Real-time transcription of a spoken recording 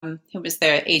Who was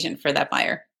the agent for that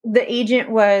buyer? The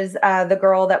agent was the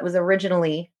girl that was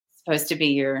originally Supposed to be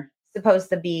your. supposed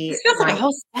to be This feels like a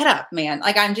whole setup, man.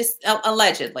 Like I'm just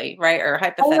allegedly, right, or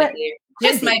hypothetically,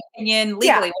 just my opinion,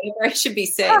 legally, whatever I should be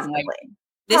saying. Like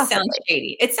this sounds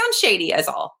shady. It sounds shady as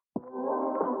all.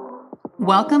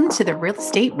 Welcome to the Real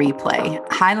Estate Replay,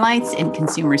 highlights and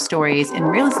consumer stories in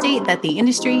real estate that the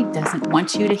industry doesn't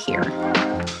want you to hear.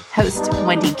 Hosts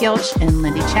Wendy Gilch and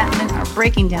Lindy Chapman are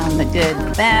breaking down the good,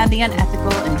 the bad, the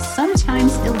unethical, and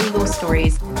sometimes illegal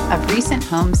stories of recent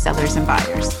home sellers and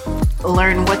buyers.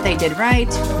 Learn what they did right,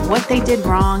 what they did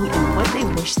wrong, and what they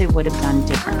wish they would have done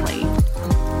differently.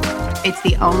 It's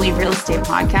the only real estate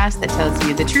podcast that tells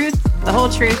you the truth, the whole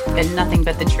truth, and nothing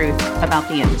but the truth about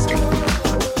the industry.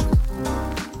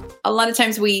 A lot of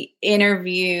times we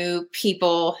interview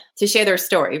people to share their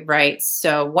story, right?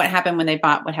 So what happened when they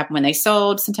bought, what happened when they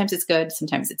sold. Sometimes it's good,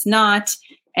 sometimes it's not.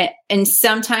 And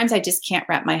sometimes I just can't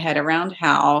wrap my head around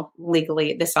how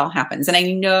legally this all happens. And I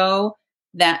know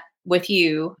that with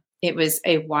you, it was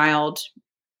a wild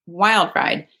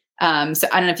ride. So I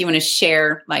don't know if you want to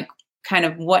share like kind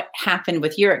of what happened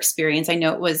with your experience. I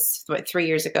know it was 3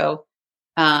 years ago.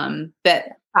 But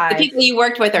the people you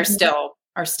worked with are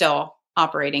still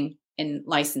operating and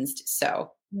licensed.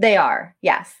 So they are.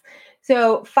 Yes.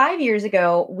 So 5 years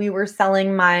ago, we were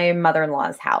selling my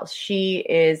mother-in-law's house. She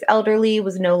is elderly,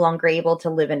 was no longer able to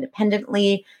live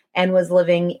independently, and was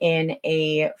living in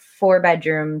a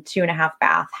 4-bedroom,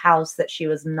 2.5-bath house that she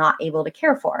was not able to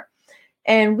care for.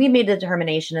 And we made a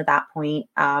determination at that point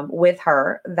with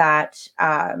her that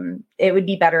it would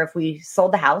be better if we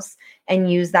sold the house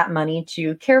and used that money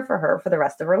to care for her for the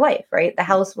rest of her life, right? The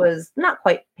house was not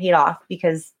quite paid off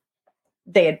because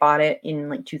they had bought it in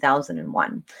like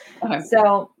 2001. Okay.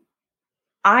 So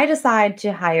I decided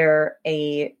to hire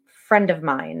a friend of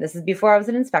mine. This is before I was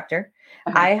an inspector.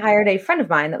 Okay. I hired a friend of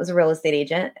mine that was a real estate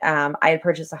agent. I had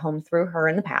purchased a home through her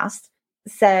in the past.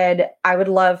 Said, I would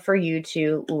love for you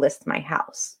to list my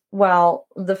house. Well,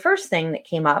 the first thing that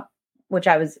came up, which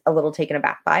I was a little taken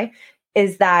aback by,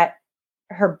 is that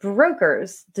her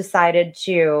brokers decided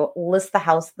to list the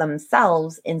house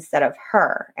themselves instead of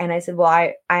her. And I said, well,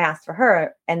 I asked for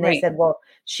her. And they said, well,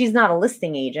 she's not a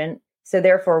listing agent, so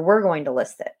therefore we're going to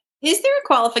list it. Is there a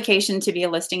qualification to be a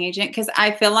listing agent? Because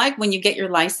I feel like when you get your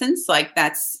license, like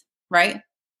that's right.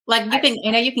 Like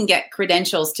you can get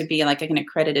credentials to be like an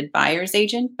accredited buyer's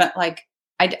agent, but like,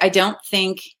 I don't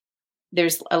think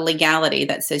there's a legality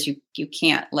that says you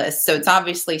can't list. So it's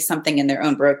obviously something in their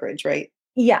own brokerage, right?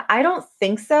 Yeah, I don't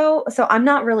think so. So I'm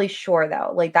not really sure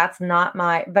though. Like that's not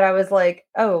but I was like,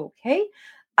 oh, okay.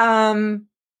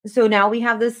 So now we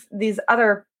have this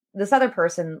other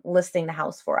person listing the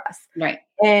house for us. Right.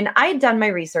 And I had done my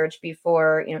research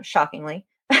before, shockingly,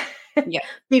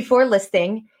 before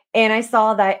listing. And I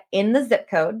saw that in the zip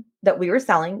code that we were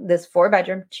selling this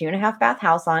 4-bedroom, 2.5-bath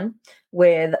house on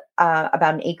with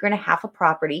about 1.5 acres of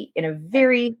property in a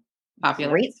very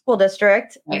popular great school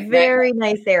district, very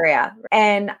nice area.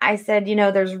 And I said,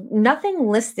 there's nothing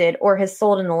listed or has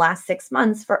sold in the last 6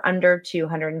 months for under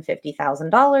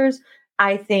 $250,000.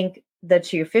 I think the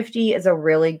 $250,000 is a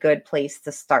really good place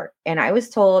to start. And I was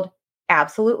told,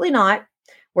 absolutely not.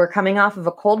 We're coming off of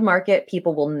a cold market.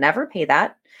 People will never pay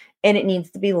that. And it needs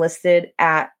to be listed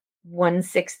at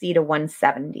 $160,000 to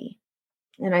 $170,000.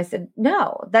 And I said,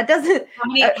 no, that doesn't.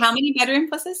 How many bedroom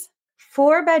places?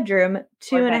 4-bedroom,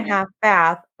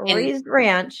 2.5-bath, raised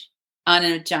ranch. On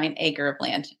a giant acre of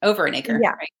land, over an acre.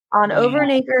 Yeah, right? Over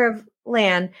an acre of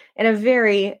land in a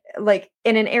very,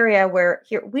 in an area where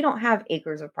here, we don't have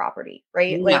acres of property,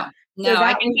 right? No,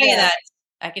 I can tell you that.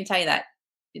 I can tell you that.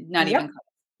 Not even close.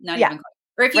 Not even close.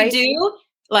 Or if you do,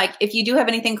 if you do have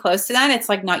anything close to that, it's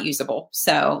not usable.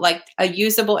 So a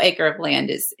usable acre of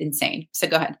land is insane. So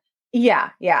go ahead. Yeah.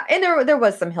 Yeah. And there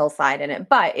was some hillside in it,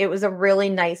 but it was a really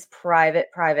nice private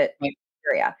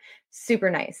area. Super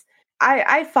nice.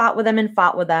 I fought with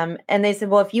them. And they said,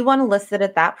 well, if you want to list it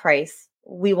at that price,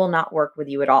 we will not work with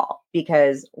you at all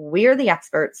because we're the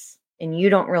experts and you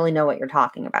don't really know what you're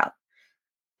talking about.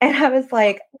 And I was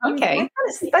like, okay, I kind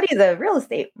of study the real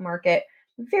estate market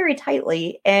very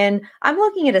tightly. And I'm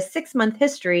looking at a 6-month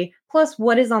history plus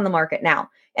what is on the market now.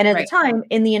 And at the time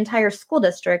in the entire school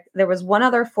district, there was one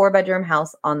other 4-bedroom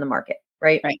house on the market.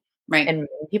 Right. And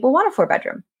people want a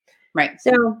 4-bedroom. Right.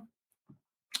 So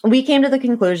we came to the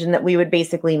conclusion that we would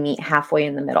basically meet halfway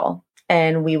in the middle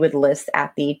and we would list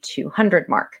at the 200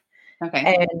 mark.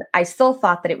 Okay. And I still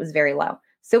thought that it was very low.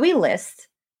 So we list.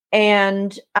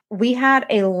 And we had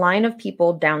a line of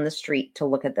people down the street to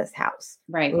look at this house.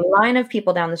 Right. A line of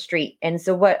people down the street. And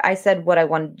so what I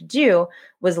wanted to do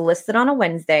was list it on a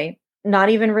Wednesday not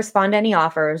even respond to any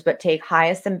offers, but take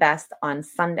highest and best on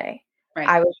Sunday. Right.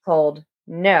 I was told,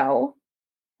 no,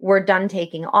 we're done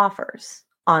taking offers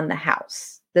on the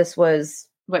house. This was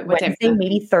What Wednesday,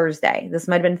 maybe Thursday. This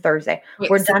might have been Thursday. Wait,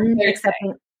 we're so done Thursday.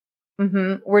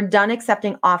 accepting. We're done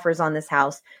accepting offers on this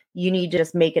house. You need to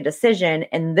just make a decision,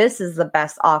 and this is the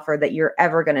best offer that you're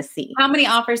ever going to see. How many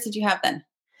offers did you have then?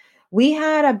 We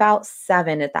had about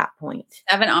 7 at that point.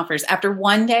 7 offers after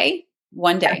one day.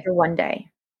 After one day.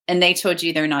 And they told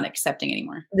you they're not accepting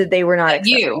anymore. That they were not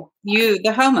accepting. You,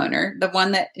 the homeowner, the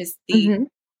one that is the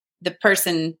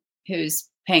person who's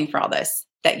paying for all this,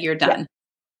 that you're done. Yeah.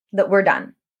 That we're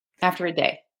done. After a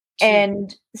day.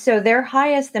 And so their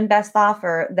highest and best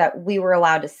offer that we were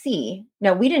allowed to see.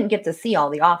 No, we didn't get to see all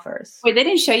the offers. Wait, they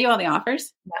didn't show you all the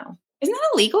offers? No. Isn't that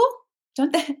illegal?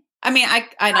 Don't they? I mean, I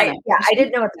don't know. Yeah, I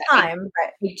didn't know at the time.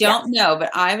 But I don't know,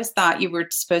 but I always thought you were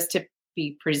supposed to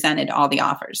be presented all the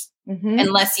offers.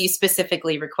 Unless you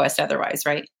specifically request otherwise,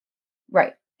 right?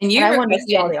 Right. And I wanted to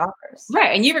see all the offers.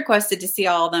 Right. And you requested to see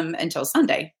all of them until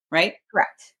Sunday, right?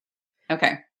 Correct.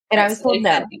 Okay. And I was told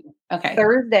no. Okay.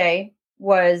 Thursday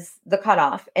was the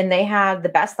cutoff, and they had the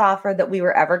best offer that we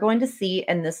were ever going to see,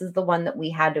 and this is the one that we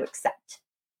had to accept.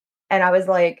 And I was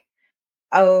like,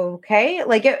 okay.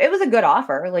 Like it was a good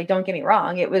offer. Like, don't get me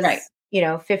wrong. It was,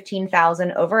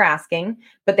 15,000 over asking,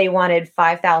 but they wanted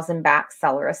 5,000 back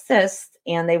seller assist,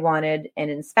 and they wanted an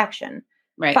inspection.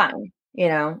 Right. Fine.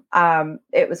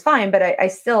 It was fine, but I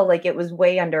still, like, it was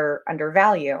way under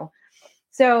value.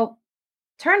 So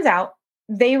turns out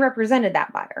they represented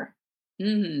that buyer.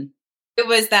 Mm-hmm. Who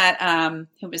was that?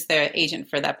 Who was the agent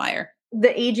for that buyer?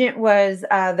 The agent was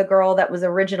the girl that was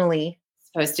originally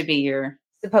supposed to be.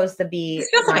 This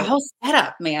feels like a whole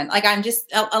setup, man. Like, I'm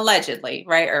just allegedly,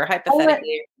 right, or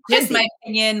hypothetically, just my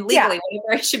opinion, legally,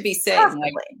 whatever I should be saying. Possibly.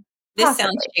 Like, this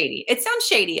sounds shady. It sounds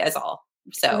shady as all.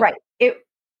 So right, it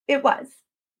was.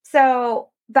 So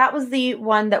that was the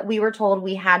one that we were told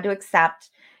we had to accept.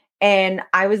 And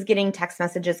I was getting text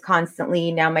messages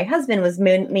constantly. Now, my husband was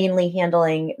mainly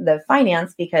handling the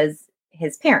finance because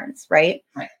his parents, right?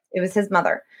 It was his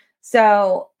mother.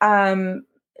 So,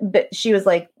 but she was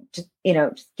like, just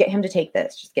get him to take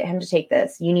this. Just get him to take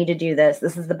this. You need to do this.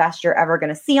 This is the best you're ever going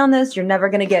to see on this. You're never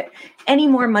going to get any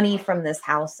more money from this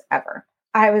house ever.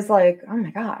 I was like, oh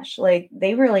my gosh, like,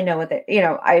 they really know what they,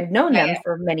 I'd known them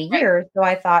for many years. So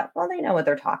I thought, well, they know what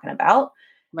they're talking about.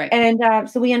 Right. And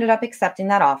so we ended up accepting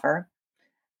that offer.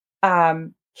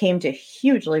 Came to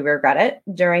hugely regret it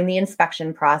during the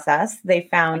inspection process. They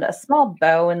found a small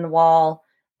bow in the wall.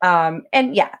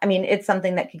 And yeah, I mean, it's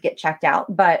something that could get checked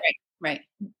out, but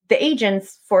the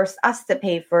agents forced us to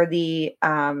pay for the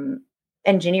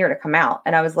engineer to come out.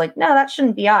 And I was like, no, that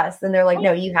shouldn't be us. And they're like,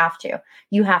 no, you have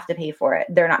to pay for it.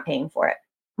 They're not paying for it.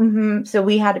 So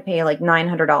we had to pay like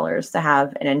 $900 to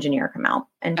have an engineer come out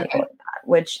and take a look at that,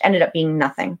 which ended up being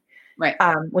nothing. Right.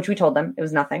 Which we told them it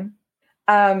was nothing.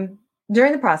 During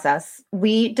the process,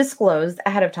 we disclosed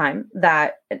ahead of time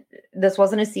that this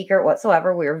wasn't a secret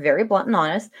whatsoever. We were very blunt and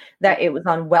honest that it was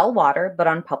on well water, but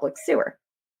on public sewer.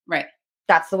 Right.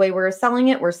 That's the way we're selling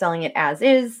it. We're selling it as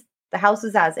is. The house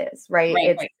is as is, right?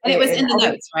 And it was in the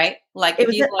notes, right? Like, it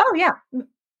was. Oh yeah,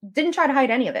 didn't try to hide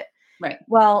any of it. Right.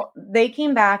 Well, they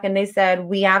came back and they said,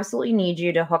 we absolutely need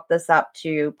you to hook this up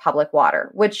to public water,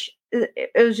 which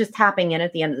it was just tapping in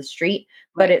at the end of the street,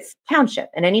 but it's township.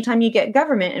 And anytime you get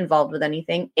government involved with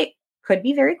anything, it could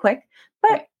be very quick,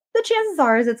 but the chances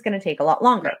are is it's going to take a lot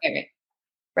longer.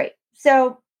 Right.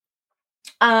 So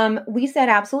we said,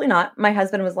 absolutely not. My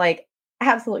husband was like,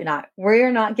 absolutely not.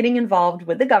 We're not getting involved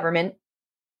with the government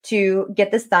to get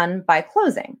this done by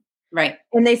closing. Right.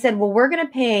 And they said, well, we're going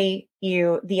to pay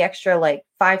you the extra like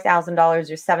 $5,000 or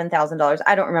 $7,000.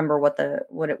 I don't remember what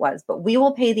it was, but we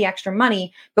will pay the extra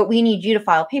money, but we need you to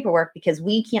file paperwork because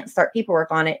we can't start paperwork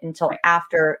on it until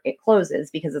after it closes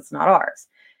because it's not ours.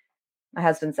 My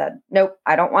husband said, nope,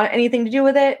 I don't want anything to do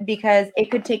with it because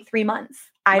it could take 3 months.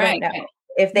 I don't know.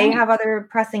 If they have other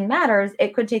pressing matters,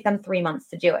 it could take them 3 months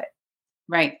to do it.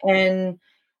 Right. And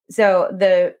so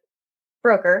the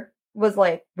broker was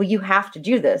like, well, you have to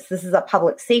do this. This is a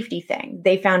public safety thing.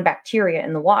 They found bacteria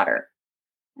in the water.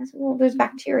 I said, well, there's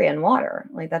bacteria in water.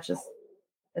 Like, that's just,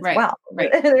 well,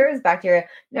 there is bacteria.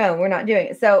 No, we're not doing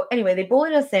it. So anyway, they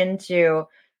bullied us into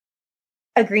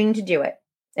agreeing to do it.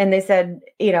 And they said,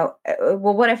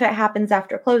 well, what if it happens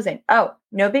after closing? Oh,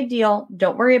 no big deal.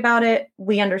 Don't worry about it.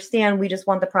 We understand. We just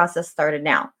want the process started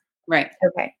now. Right.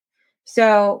 Okay.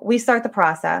 So we start the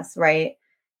process, right?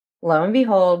 Lo and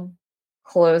behold,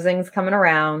 closing's coming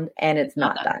around and it's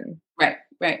not done.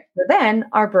 Right. So then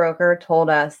our broker told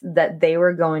us that they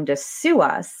were going to sue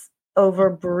us over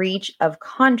breach of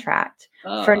contract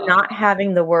for not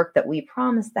having the work that we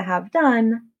promised to have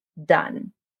done.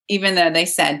 Even though they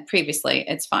said previously,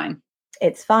 it's fine.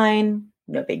 It's fine.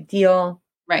 No big deal.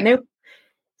 Right. Nope.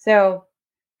 So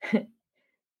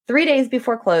 3 days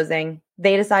before closing,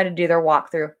 they decided to do their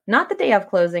walkthrough. Not the day of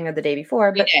closing or the day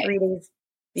before, but 3 days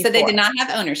before. So they did not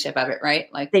have ownership of it, right?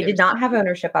 Like they did not have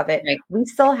ownership of it. Right. We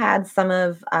still had some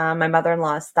of my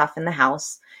mother-in-law's stuff in the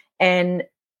house. And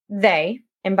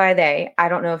by they, I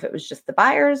don't know if it was just the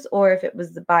buyers or if it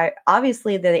was the buyer.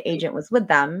 Obviously, the agent was with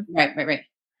them. Right.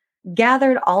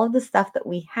 Gathered all of the stuff that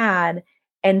we had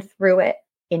and threw it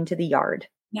into the yard.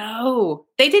 No,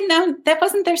 they didn't own. That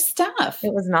wasn't their stuff.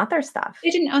 It was not their stuff.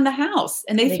 They didn't own the house,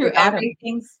 and they threw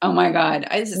everything. Oh my God!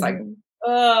 I was just like,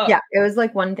 oh yeah. It was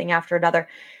like one thing after another.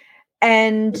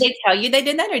 And did they tell you they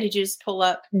did that, or did you just pull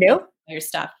up? Nope. Your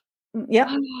stuff. Yep.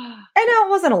 And it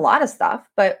wasn't a lot of stuff,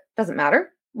 but doesn't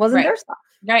matter. Wasn't their stuff.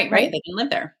 Right. They didn't live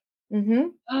there.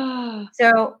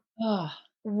 So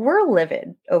we're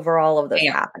livid over all of this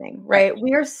happening, right?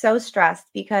 We are so stressed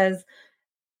because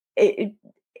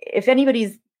if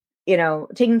anybody's,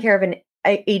 taking care of an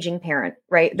aging parent,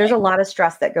 right? There's a lot of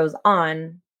stress that goes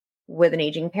on with an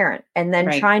aging parent, and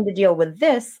then trying to deal with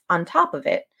this on top of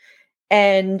it.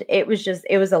 And it was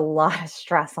a lot of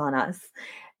stress on us.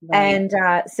 Right. And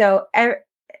so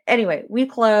anyway, we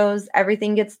close,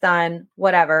 everything gets done,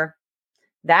 whatever.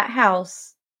 That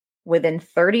house, within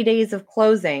 30 days of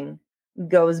closing,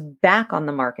 goes back on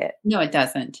the market. No, it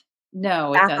doesn't.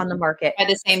 No, back on the market. By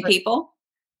the same people?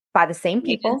 By the same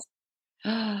people.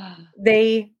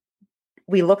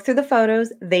 We looked through the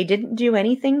photos. They didn't do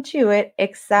anything to it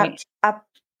except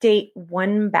update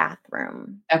one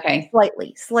bathroom. Okay.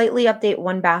 Slightly update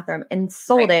one bathroom and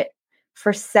sold it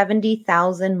for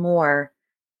 $70,000 more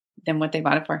than what they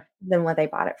bought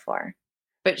it for.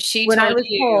 But she told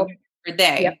you, or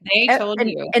they told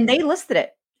you. And they listed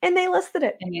it.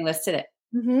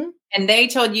 Mm-hmm. And they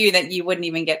told you that you wouldn't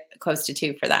even get close to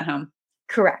 2 for that home.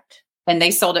 Correct. And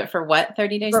they sold it for what,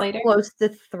 30 days later? Close to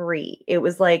 3. It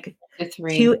was like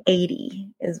 280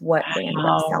 is what they ended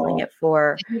up selling it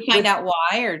for. Did you find out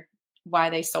why, or why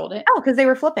they sold it? Oh, because they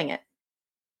were flipping it.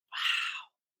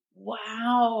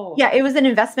 Wow. Yeah, it was an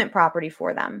investment property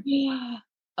for them. Yeah.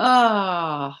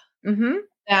 Oh. Mm-hmm.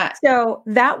 So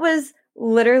that was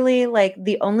literally like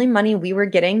the only money we were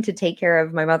getting to take care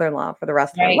of my mother-in-law for the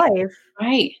rest of her life.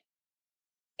 Right.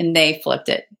 And they flipped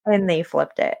it.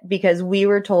 Because we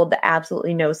were told that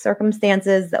absolutely no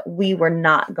circumstances that we were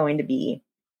not going to be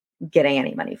getting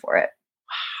any money for it.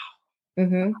 Wow.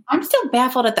 Mm-hmm. I'm still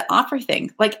baffled at the offer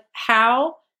thing. Like,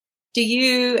 how do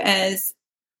you, as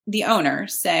the owner,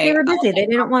 say they were busy? They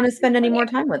didn't want to spend any more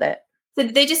time with it. So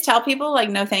did they just tell people like,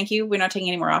 no, thank you, we're not taking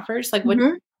any more offers? Like, what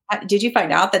did you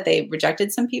find out that they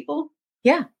rejected some people?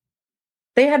 Yeah.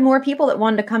 They had more people that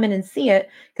wanted to come in and see it,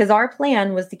 because our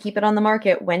plan was to keep it on the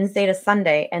market Wednesday to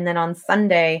Sunday. And then on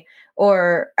Sunday,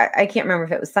 or I can't remember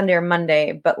if it was Sunday or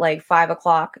Monday, but like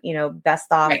 5:00, best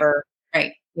offer.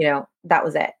 Right. That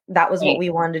was it. That was what we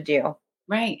wanted to do.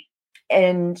 Right.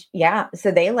 And so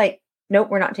they nope,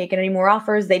 we're not taking any more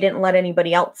offers. They didn't let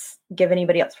give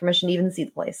anybody else permission to even see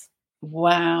the place.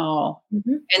 Wow.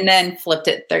 Mm-hmm. And then flipped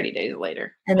it 30 days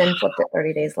later.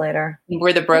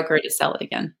 We're the broker to sell it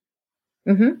again.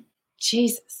 Mm-hmm.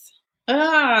 Jesus.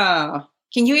 Oh,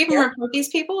 can you even report these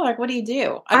people? Like, what do you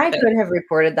do? I could have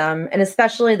reported them, and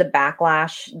especially the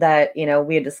backlash that,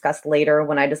 we had discussed later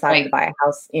when I decided to buy a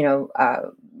house,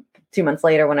 2 months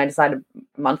later, a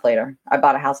month later, I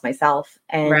bought a house myself,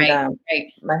 and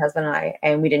my husband and I,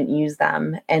 and we didn't use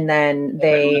them. And then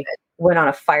they went on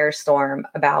a firestorm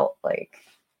about like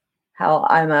how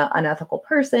I'm an unethical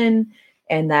person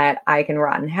and that I can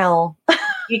rot in hell.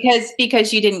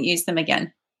 because you didn't use them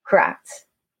again. Correct.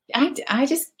 I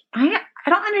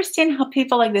don't understand how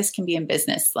people like this can be in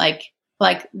business. Like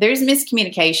there's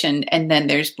miscommunication, and then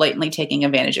there's blatantly taking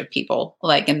advantage of people.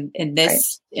 Like, and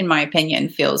this, in my opinion,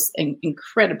 feels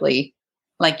incredibly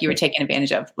like you were taken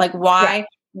advantage of. Like,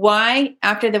 why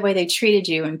after the way they treated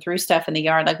you and threw stuff in the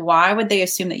yard, like why would they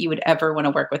assume that you would ever want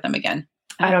to work with them again?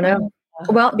 I don't know.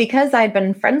 Well, because I'd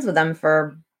been friends with them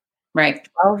for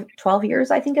 12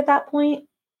 years, I think at that point,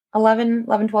 11,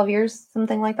 12 years,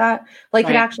 something like that. Like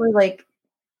had actually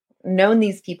known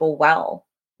these people well.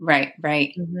 Right.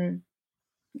 Mm-hmm.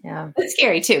 Yeah. It's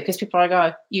scary too, because people are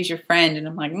like, oh, use your friend. And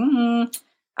I'm like,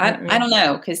 I don't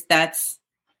know. Cause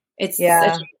it's such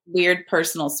a weird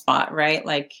personal spot, right?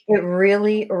 Like it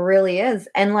really, really is.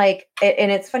 And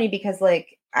and it's funny because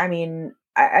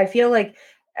I feel like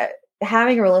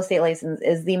having a real estate license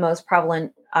is the most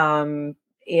prevalent,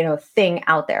 thing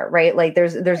out there, right? Like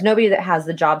there's nobody that has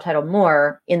the job title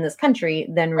more in this country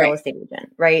than real Right. estate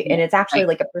agent, right? Yeah, And it's actually right.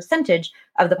 like a percentage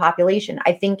of the population.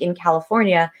 I think in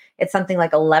California, it's something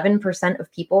like 11%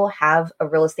 of people have a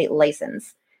real estate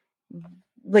license.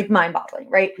 Like mind-boggling,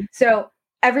 right? So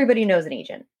everybody knows an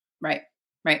agent. Right.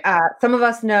 Right. Some of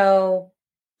us know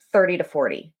 30 to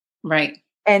 40. Right.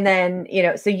 And then,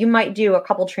 so you might do a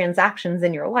couple transactions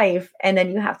in your life, and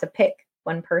then you have to pick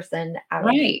one person out of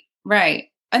Right. Right.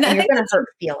 And I you're think going to hurt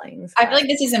feelings. I feel like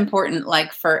this is important,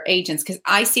 like for agents, because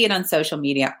I see it on social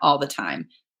media all the time.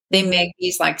 They make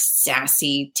these like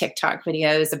sassy TikTok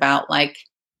videos about like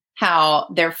how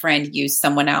their friend used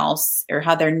someone else or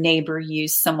how their neighbor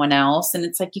used someone else. And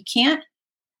it's like, you can't,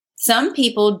 some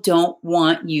people don't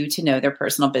want you to know their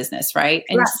personal business, right?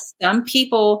 And Right. some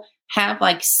people have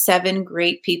like 7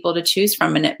 great people to choose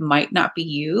from, and it might not be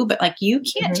you, but like you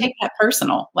can't take that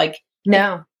personal. Like,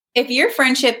 No. if your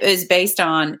friendship is based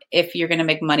on if you're going to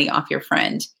make money off your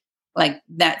friend, like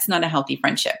that's not a healthy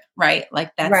friendship, right?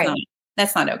 Like that's Right.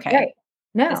 not okay. Right.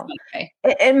 That's No. not okay.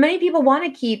 And many people want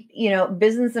to keep,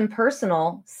 business and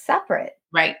personal separate,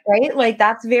 Right. right? Like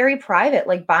that's very private.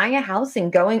 Like buying a house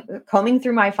and combing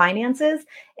through my finances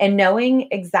and knowing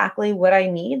exactly what I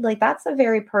need, like that's a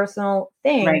very personal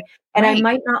thing. Right. And I Right.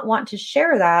 might not want to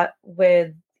share that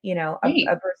with, Right.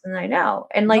 a person I know.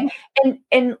 And like,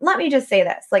 and let me just say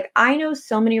this, like, I know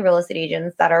so many real estate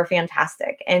agents that are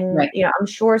fantastic. And, Right. I'm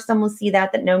sure some will see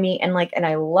that know me and like, and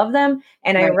I love them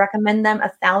and I Right. recommend them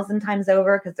 1,000 times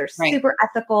over because they're Right. super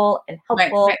ethical and Right.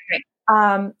 helpful. Right.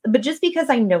 Right. But just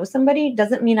because I know somebody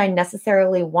doesn't mean I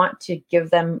necessarily want to give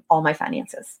them all my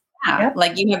finances. Yeah. Yep.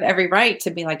 Like you have every right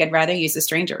to be like, I'd rather use a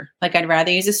stranger. Like I'd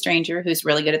rather use a stranger who's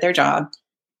really good at their job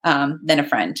than a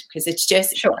friend. Because it's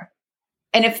just, Sure.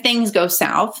 and if things go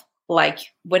south, like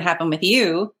what happened with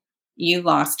you, you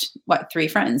lost 3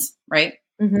 friends, right?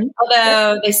 Mm-hmm.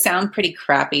 Although they sound pretty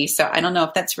crappy. So I don't know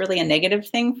if that's really a negative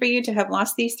thing for you to have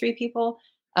lost these 3 people.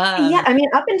 Yeah, I mean,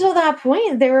 up until that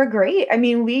point, they were great. I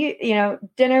mean, we,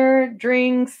 dinner,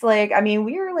 drinks, like, I mean,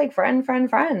 we were like friends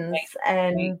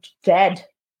and dead.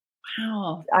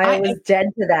 Wow. I was dead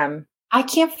to them. I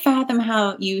can't fathom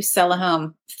how you sell a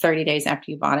home 30 days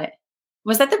after you bought it.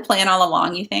 Was that the plan all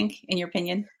along, you think, in your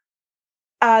opinion?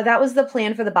 That was the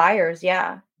plan for the buyers.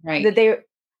 Yeah. Right.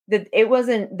 It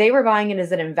wasn't, they were buying it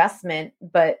as an investment,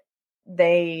 but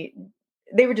they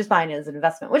were just buying it as an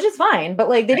investment, which is fine, but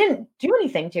like they didn't do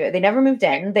anything to it. They never moved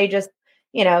in. They just,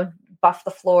 buffed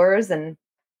the floors and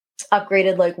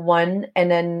upgraded like one and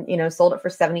then, sold it for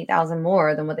 70,000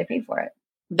 more than what they paid for it.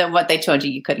 Than what they told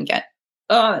you couldn't get.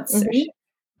 Oh, that's so shit.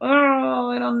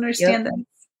 Oh, I don't understand that.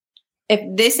 If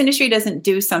this industry doesn't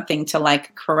do something to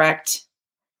like correct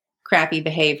crappy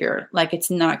behavior, like it's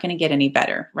not going to get any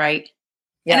better, right?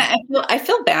 Yeah. And I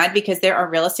feel bad because there are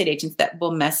real estate agents that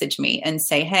will message me and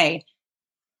say, hey,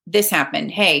 this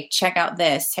happened. Hey, check out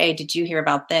this. Hey, did you hear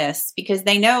about this? Because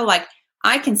they know like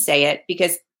I can say it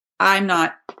because I'm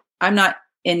not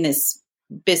in this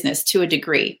business to a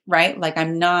degree, right? Like I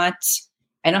don't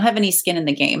have any skin in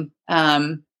the game.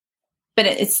 But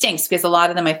it stinks because a lot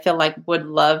of them I feel like would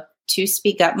love to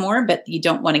speak up more, but you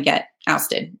don't want to get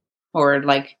ousted or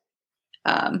like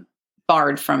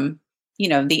barred from,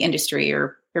 the industry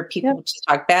or people just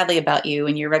talk badly about you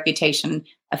and your reputation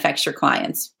affects your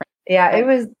clients. Yeah, it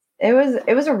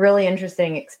was a really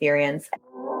interesting experience.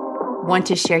 Want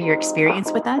to share your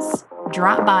experience with us?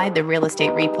 Drop by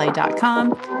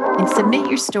therealestatereplay.com and submit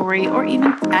your story or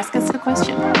even ask us a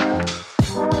question.